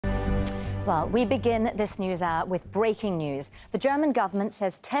Well, we begin this news hour with breaking news. The German government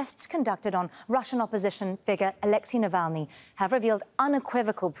says tests conducted on Russian opposition figure Alexey Navalny have revealed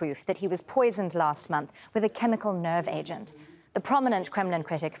unequivocal proof that he was poisoned last month with a chemical nerve agent. The prominent Kremlin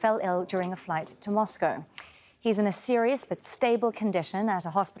critic fell ill during a flight to Moscow. He's in a serious but stable condition at a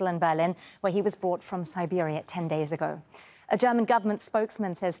hospital in Berlin, where he was brought from Siberia 10 days ago. A German government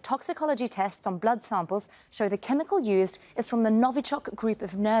spokesman says toxicology tests on blood samples show the chemical used is from the Novichok group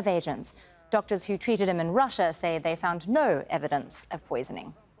of nerve agents. Doctors who treated him in Russia say they found no evidence of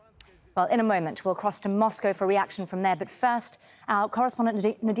poisoning. Well, in a moment, we'll cross to Moscow for reaction from there. But first, our correspondent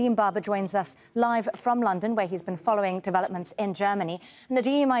Nadim Barber joins us live from London, where he's been following developments in Germany.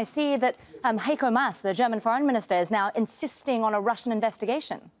 Nadim, I see that Heiko Maas, the German foreign minister, is now insisting on a Russian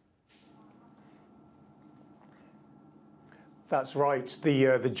investigation. That's right.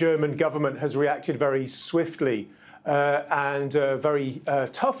 The German government has reacted very swiftly and very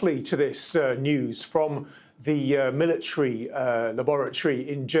toughly to this news from the military laboratory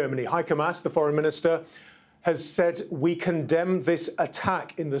in Germany. Heiko Maas, the foreign minister, has said, "We condemn this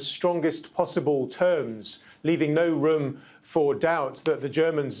attack in the strongest possible terms," leaving no room for doubt that the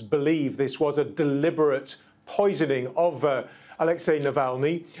Germans believe this was a deliberate poisoning of Alexey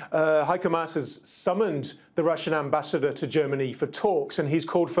Navalny. Heiko Maas has summoned the Russian ambassador to Germany for talks, and he's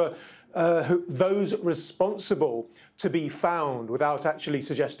called for those responsible to be found, without actually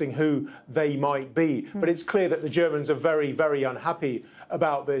suggesting who they might be. But it's clear that the Germans are very, very unhappy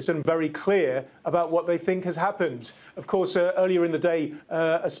about this and very clear about what they think has happened. Of course, earlier in the day,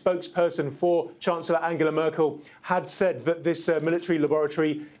 a spokesperson for Chancellor Angela Merkel had said that this military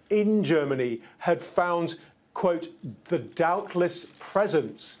laboratory in Germany had found, quote, the doubtless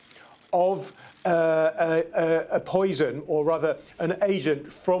presence of a poison, or rather an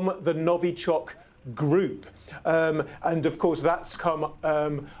agent from the Novichok group. And of course, that's come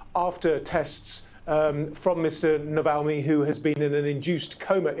after tests from Mr. Navalny, who has been in an induced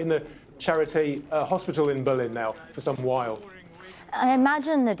coma in the Charité hospital in Berlin now for some while. I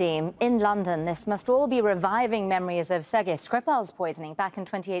imagine, Nadim, in London, this must all be reviving memories of Sergei Skripal's poisoning back in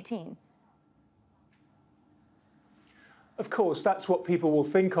 2018. Of course, that's what people will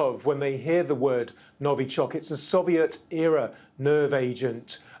think of when they hear the word Novichok. It's a Soviet-era nerve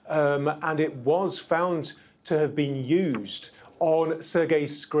agent, and it was found to have been used on Sergei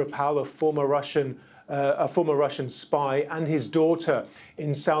Skripal, a former Russian spy, and his daughter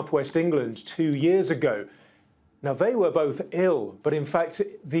in southwest England 2 years ago. Now, they were both ill, but in fact,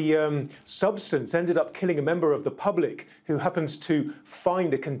 the substance ended up killing a member of the public who happened to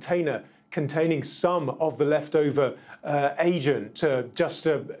find a container containing some of the leftover agent,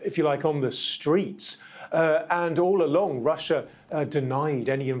 if you like, on the streets. And all along, Russia denied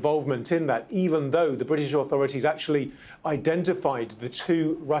any involvement in that, even though the British authorities actually identified the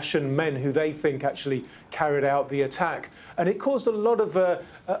two Russian men who they think actually carried out the attack. And it caused a lot of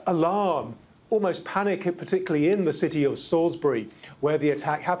alarm, almost panic, particularly in the city of Salisbury, where the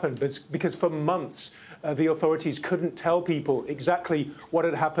attack happened, because for months, the authorities couldn't tell people exactly what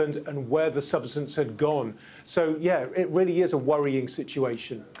had happened and where the substance had gone. So, yeah, it really is a worrying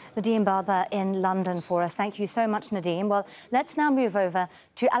situation. Nadim Barber in London for us. Thank you so much, Nadim. Well, let's now move over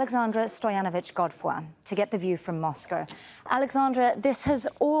to Alexandra Stoyanovich-Godefroy to get the view from Moscow. Alexandra, this has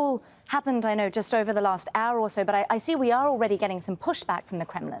all happened, I know, just over the last hour or so, but I see we are already getting some pushback from the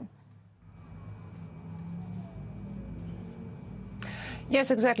Kremlin. Yes,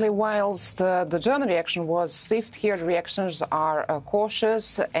 exactly. Whilst the German reaction was swift, here the reactions are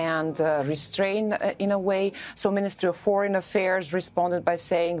cautious and restrained in a way. So Ministry of Foreign Affairs responded by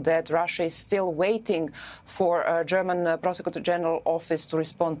saying that Russia is still waiting for German Prosecutor General Office to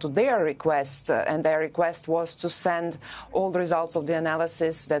respond to their request. And their request was to send all the results of the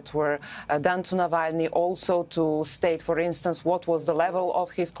analysis that were done to Navalny, also to state, for instance, what was the level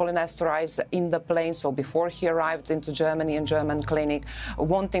of his cholinesterase in the plane, so before he arrived into Germany in German clinic,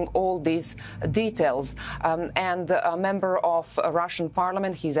 wanting all these details. And a member of a Russian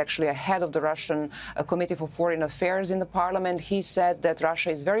parliament, he's actually a head of the Russian Committee for Foreign Affairs in the parliament, he said that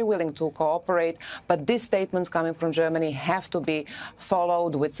Russia is very willing to cooperate, but these statements coming from Germany have to be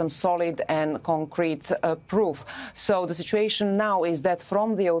followed with some solid and concrete proof. So the situation now is that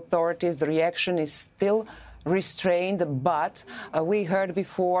from the authorities, the reaction is still restrained, but we heard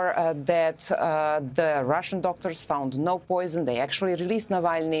before that the Russian doctors found no poison. They actually released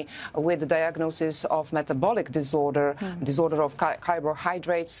Navalny with the diagnosis of metabolic disorder, disorder of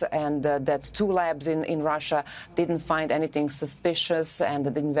carbohydrates, and that two labs in Russia didn't find anything suspicious, and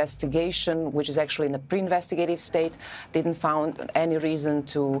the investigation, which is actually in a pre-investigative state, didn't find any reason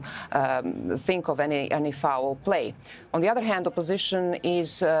to think of any foul play. On the other hand, opposition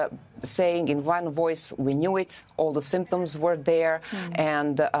is saying in one voice, we knew it, all the symptoms were there.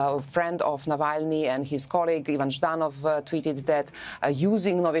 And a friend of Navalny and his colleague, Ivan Zhdanov, tweeted that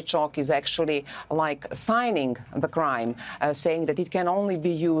using Novichok is actually like signing the crime, saying that it can only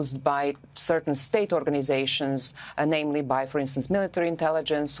be used by certain state organizations, namely by, for instance, military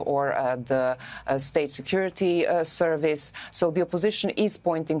intelligence or the state security service. So the opposition is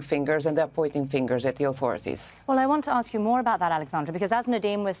pointing fingers, and they're pointing fingers at the authorities. Well, I want to ask you more about that, Alexandra, because as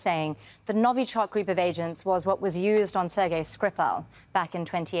Nadim was saying, the Novichok group of agents was what was used on Sergei Skripal back in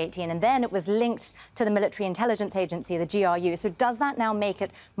 2018, and then it was linked to the military intelligence agency, the GRU. So does that now make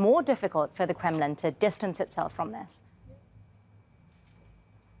it more difficult for the Kremlin to distance itself from this?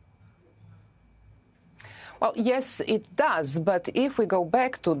 Well, yes, it does. But if we go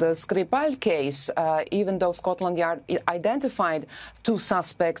back to the Skripal case, even though Scotland Yard identified two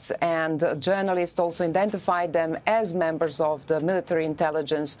suspects and journalists also identified them as members of the military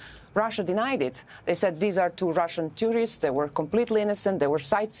intelligence, Russia denied it. They said these are two Russian tourists. They were completely innocent. They were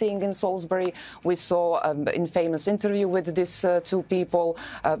sightseeing in Salisbury. We saw an infamous interview with these two people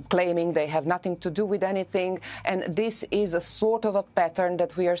claiming they have nothing to do with anything. And this is a sort of a pattern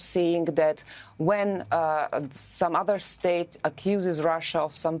that we are seeing, that when some other state accuses Russia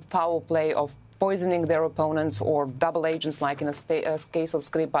of some foul play, of poisoning their opponents or double agents, like in a case of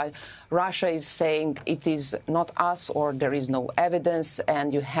Skripal, Russia is saying it is not us, or there is no evidence,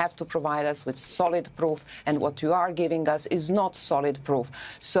 and you have to provide us with solid proof, and what you are giving us is not solid proof.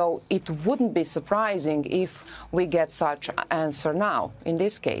 So it wouldn't be surprising if we get such an answer now, in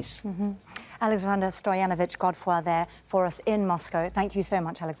this case. Alexandra Stoyanovich Godfroy there for us in Moscow. Thank you so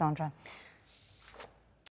much, Alexandra.